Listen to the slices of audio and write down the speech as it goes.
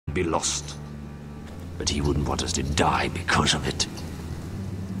be lost. But he wouldn't want us to die because of it.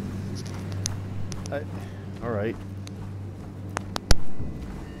 All right.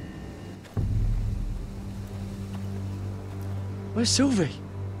 Where's Sylvie?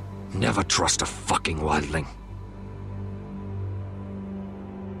 Never trust a fucking wildling.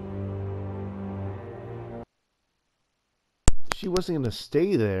 She wasn't gonna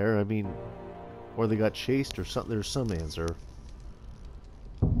stay there. I mean, or they got chased or something. There's some answer.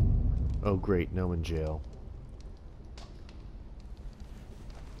 Oh, great. No in jail.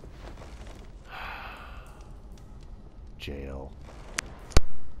 Jail.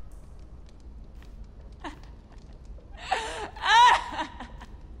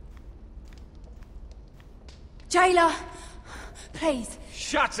 Jailer, please.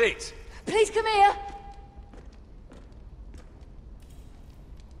 Shut it! Please come here.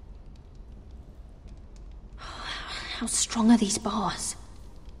 How strong are these bars?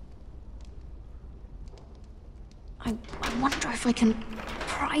 I wonder if I can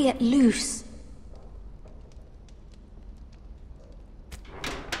pry it loose.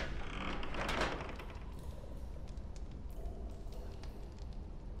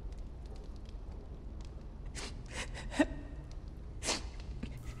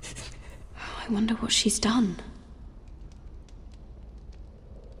 I wonder what she's done.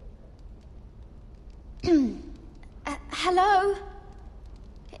 Hello?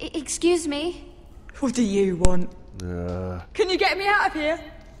 Excuse me? What do you want? Can you get me out of here?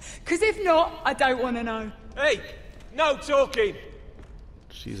 Because if not, I don't want to know. Hey! No talking!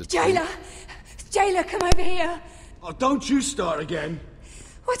 She's a Jailer! Jailer, come over here! Oh, don't you start again.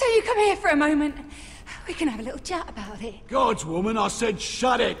 Why don't you come here for a moment? We can have a little chat about it. God's woman, I said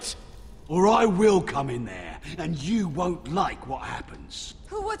shut it! Or I will come in there, and you won't like what happens.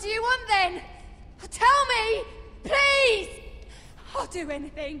 Well, what do you want then? Tell me! Please! I'll do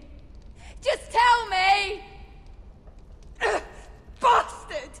anything. Just tell me!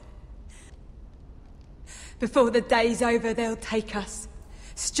 Bastard! Before the day's over, they'll take us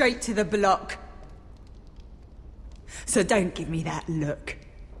straight to the block. So don't give me that look.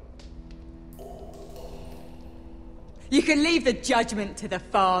 You can leave the judgment to the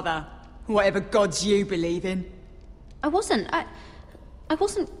Father, whatever gods you believe in. I wasn't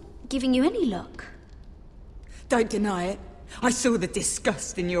giving you any look. Don't deny it. I saw the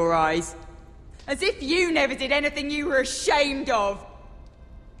disgust in your eyes. As if you never did anything you were ashamed of.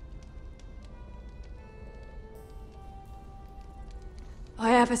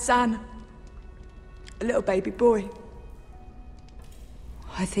 I have a son. A little baby boy.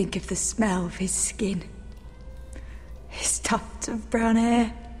 I think of the smell of his skin. His tuft of brown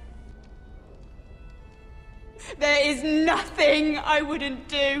hair. There is nothing I wouldn't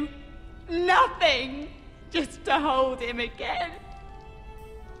do. Nothing! Just to hold him again.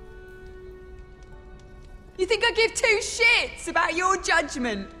 You think I give two shits about your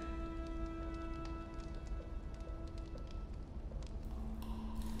judgment?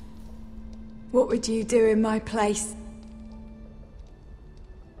 What would you do in my place?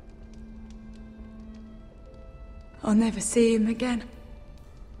 I'll never see him again.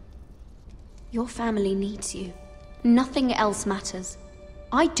 Your family needs you. Nothing else matters.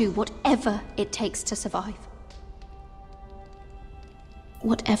 I do whatever it takes to survive.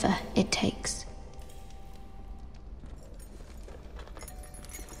 Whatever it takes.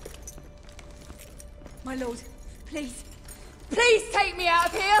 My lord, please. Please take me out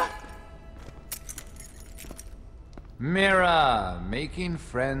of here! Mira, making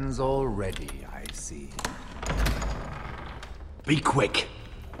friends already, I see. Be quick.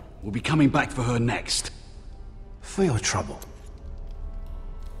 We'll be coming back for her next. For your trouble.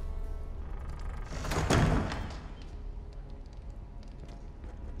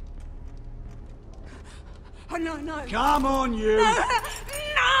 Oh, no, no. Come on, you! No!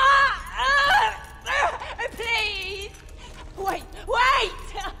 Please! Wait! Wait!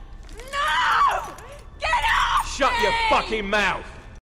 No! Get off Shut me! your fucking mouth!